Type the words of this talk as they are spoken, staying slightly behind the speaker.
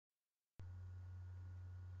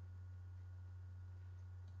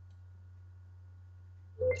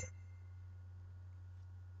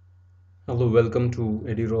Hello, welcome to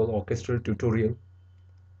Edirol Orchestral tutorial.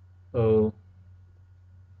 Uh,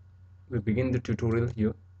 we begin the tutorial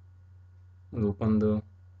here. We'll open the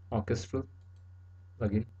orchestral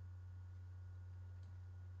plugin.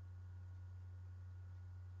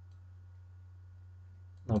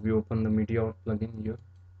 Now we open the MIDI OUT plugin here.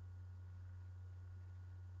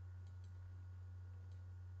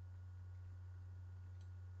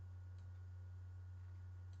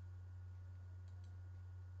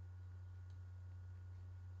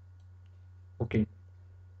 Okay.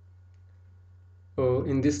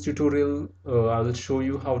 In this tutorial, I will show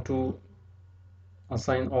you how to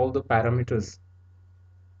assign all the parameters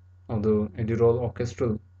of the Edirol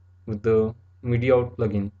Orchestral with the MIDI OUT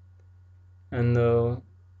plugin. And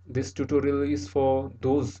this tutorial is for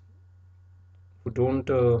those who don't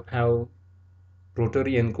have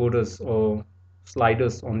rotary encoders or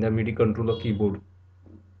sliders on their MIDI controller keyboard.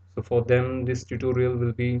 So for them this tutorial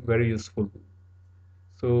will be very useful.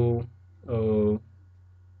 So uh,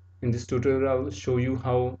 in this tutorial I will show you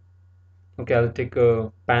how. Okay, I'll take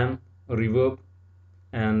a pan, a reverb,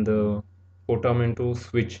 and the portamento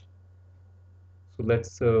switch. So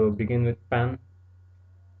let's begin with pan.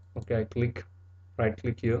 Okay, I click, right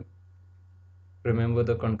click here, remember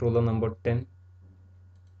the controller number 10,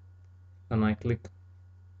 and I click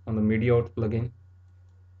on the MIDI out plugin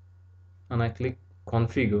and I click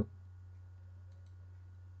configure.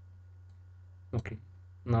 Okay,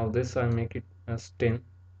 now this I make it as 10.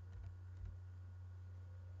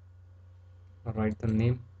 I write the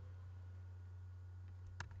name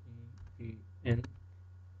EAN,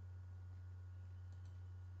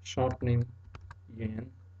 short name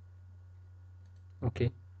EAN.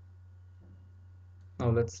 Okay,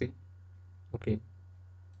 now let's see. Okay,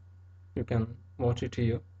 you can watch it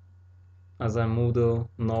here as I move the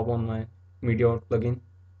knob on my MIDI out plugin,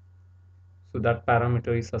 so that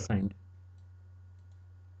parameter is assigned.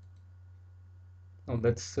 Now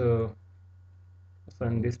let's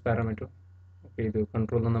assign this parameter. Okay, the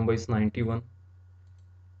controller number is 91.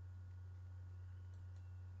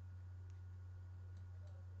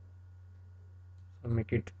 So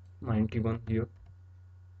make it 91 here.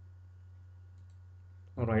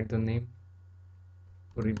 I'll write the name,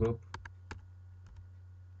 reverb,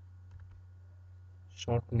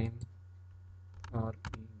 short name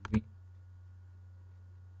REV.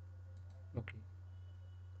 Okay,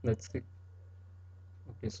 let's see.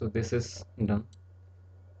 Okay, so this is done.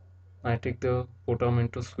 I take the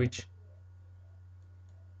portamento switch,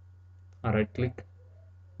 I right click,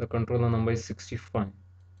 the controller number is 65.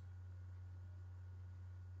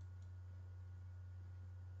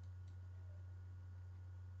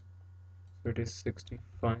 So it is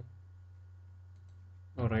 65.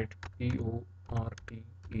 Alright, PORTAMENT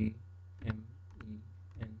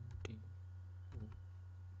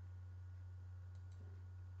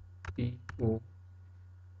PORT.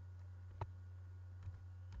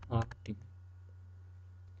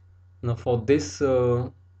 Now for this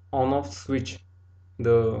on-off switch,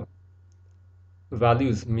 the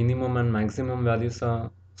values, minimum and maximum values are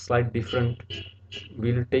slightly different.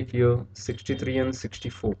 We'll take here 63 and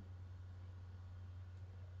 64.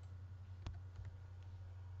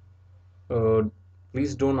 Uh,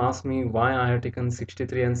 Please don't ask me why I have taken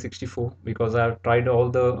 63 and 64, because I have tried all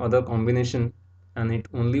the other combination and it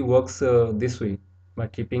only works this way, by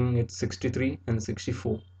keeping it 63 and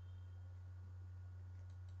 64.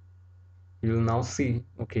 You will now see.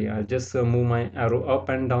 Okay, I'll just move my arrow up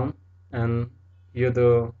and down, and here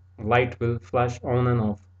the light will flash on and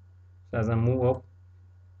off. So as I move up,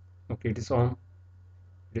 okay, it is on,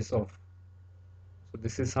 it is off. So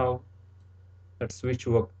this is how that switch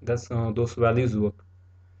work. That's those values work.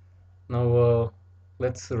 Now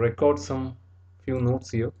let's record some few notes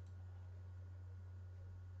here.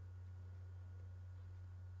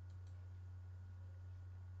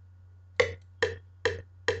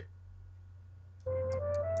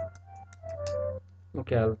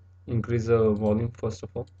 Okay, I'll increase the volume first of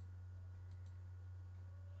all.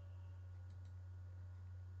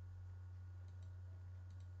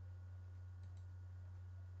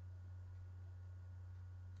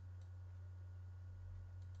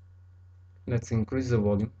 Let's increase the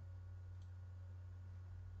volume.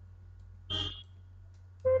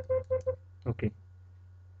 Okay.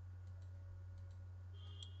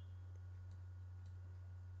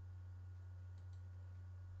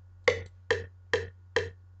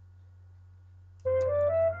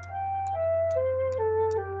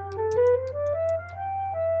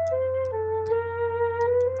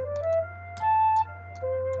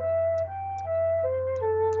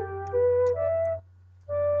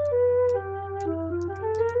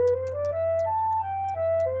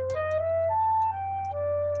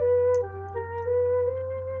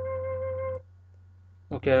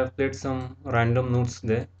 Okay, I've played some random notes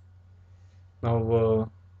there. Now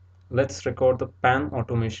let's record the pan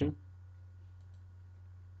automation.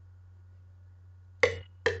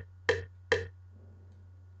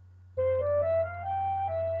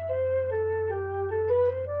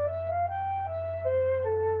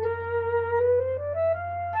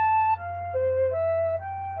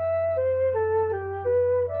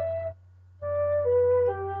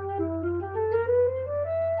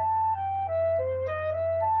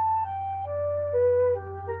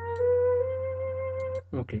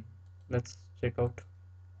 Okay, let's check out.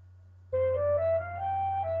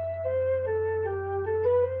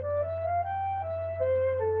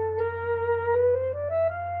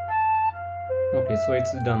 Okay, so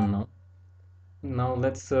it's done now. Now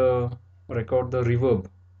let's record the reverb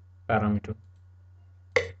parameter.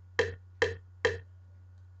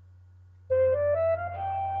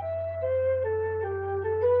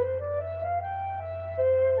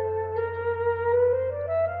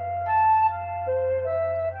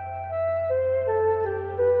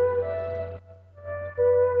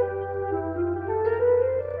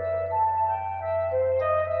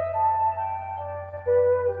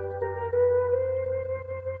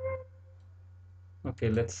 Okay,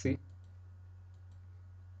 let's see.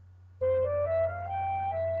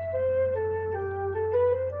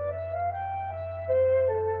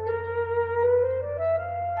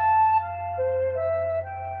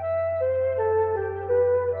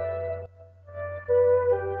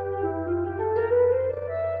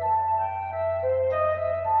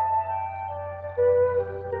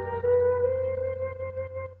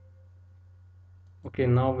 Okay,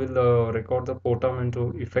 now we'll record the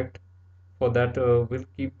portamento effect. For that, we'll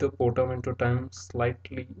keep the portamento time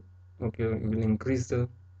slightly. Okay, we'll increase the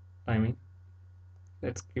timing.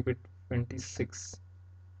 Let's keep it 26.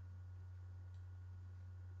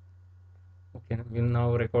 Okay, we'll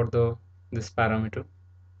now record this parameter.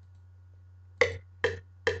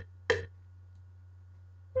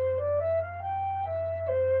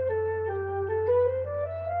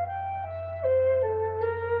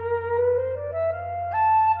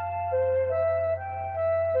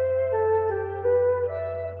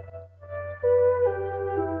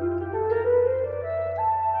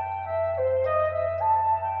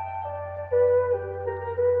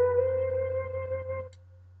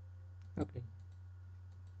 Okay.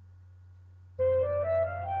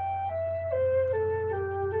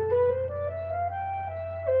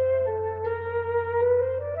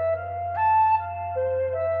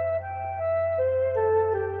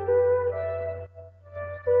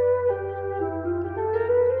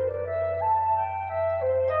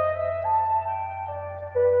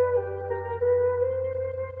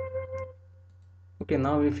 Okay,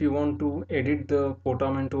 now if you want to edit the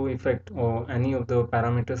portamento effect or any of the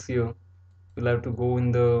parameters here, you'll have to go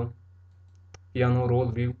in the piano roll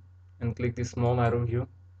view and click the small arrow here.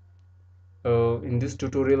 In this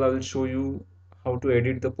tutorial, I will show you how to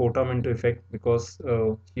edit the portamento effect, because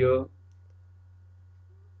here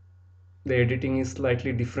the editing is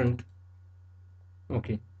slightly different.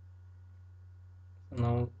 Okay, so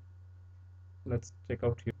now let's check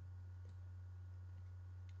out here.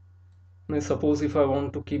 Now suppose if I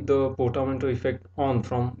want to keep the portamento effect on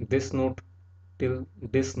from this note till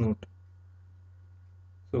this note.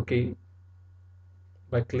 So, okay,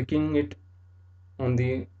 by clicking it on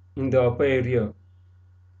in the upper area,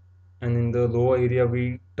 and in the lower area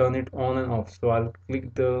we turn it on and off. So I'll click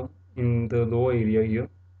in the lower area here.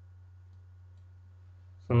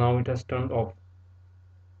 So now it has turned off.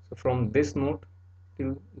 So from this note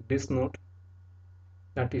till this note,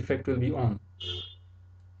 that effect will be on.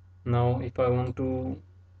 Now if I want to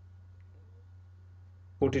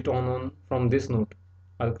put it on from this note,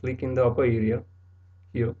 I'll click in the upper area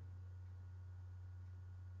here.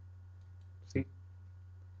 See,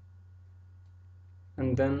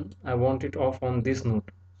 and then I want it off on this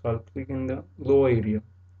note, so I'll click in the lower area.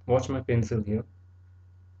 Watch my pencil here.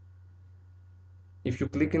 If you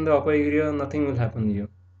click in the upper area, nothing will happen here.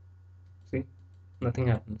 See, nothing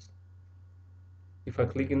happens. If I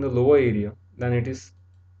click in the lower area, then it is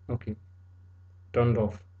okay, turned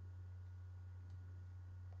off.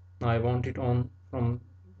 Now I want it on from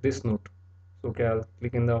this note. So okay, I'll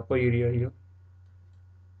click in the upper area here,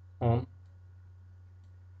 on,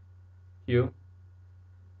 here.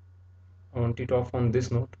 I want it off on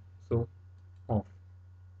this note, so off.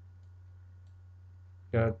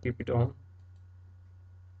 Yeah, keep it on,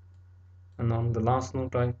 and on the last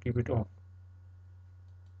note I keep it off.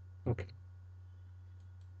 Okay,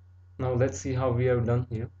 now let's see how we have done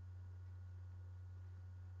here.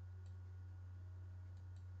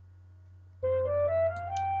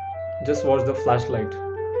 Just watch the flashlight.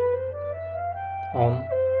 on,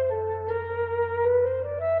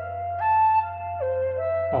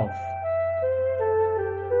 off,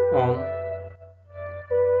 on,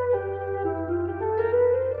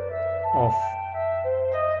 off.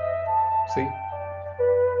 See?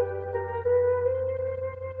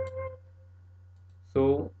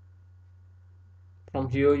 So from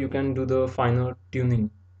here you can do the finer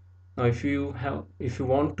tuning. Now if you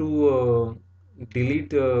want to delete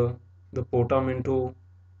the portamento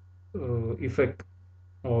effect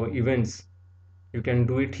or events, you can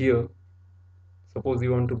do it here. Suppose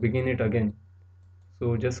you want to begin it again,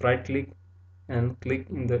 so just right click and click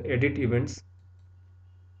in the edit events,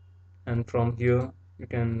 and from here you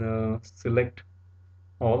can select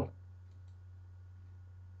all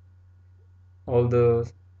the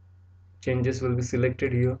changes will be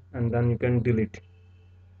selected here, and then you can delete.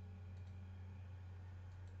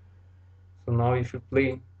 So now if you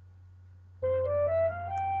play,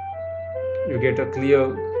 you get a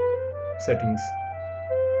clear settings.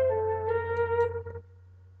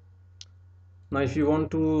 Now if you want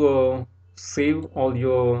to save all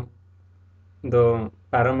the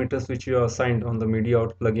parameters which you are assigned on the MIDI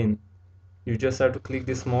out plugin, you just have to click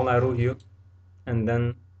the small arrow here and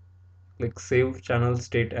then click save channel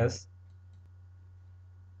state as.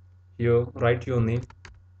 Here write your name.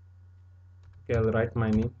 Okay, I'll write my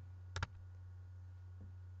name.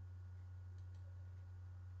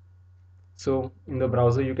 So in the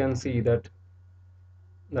browser you can see that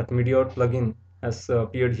MIDI out plugin has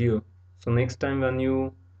appeared here. So next time when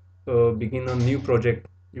you begin a new project,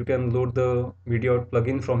 you can load the MIDI out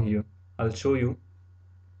plugin from here. I'll show you.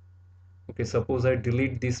 Okay, suppose I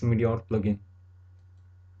delete this MIDI out plugin,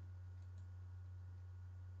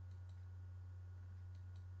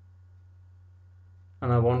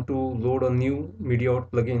 and I want to load a new MIDI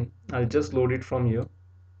out plugin. I'll just load it from here,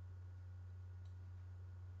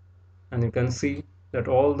 and you can see that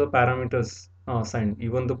all the parameters are assigned,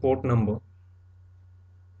 even the port number.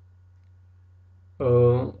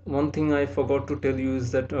 One thing I forgot to tell you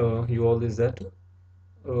is that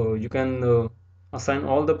you can assign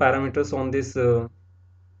all the parameters on this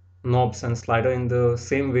knobs and slider in the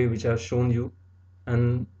same way which I have shown you,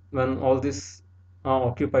 and when all these are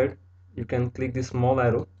occupied, you can click the small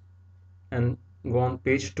arrow and go on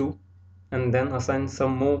page 2 and then assign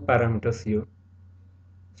some more parameters here.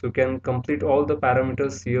 So you can complete all the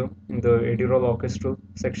parameters here in the Edirol Orchestral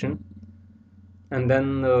section, and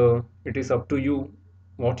then it is up to you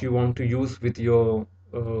what you want to use with your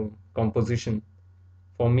composition.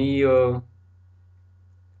 For me,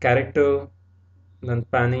 character, then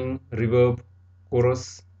panning, reverb,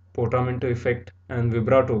 chorus, portamento effect, and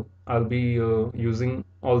vibrato, I'll be using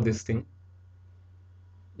all these things.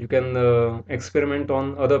 You can experiment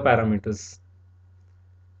on other parameters.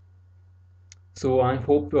 So I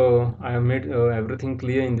hope I have made everything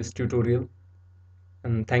clear in this tutorial,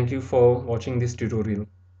 and thank you for watching this tutorial.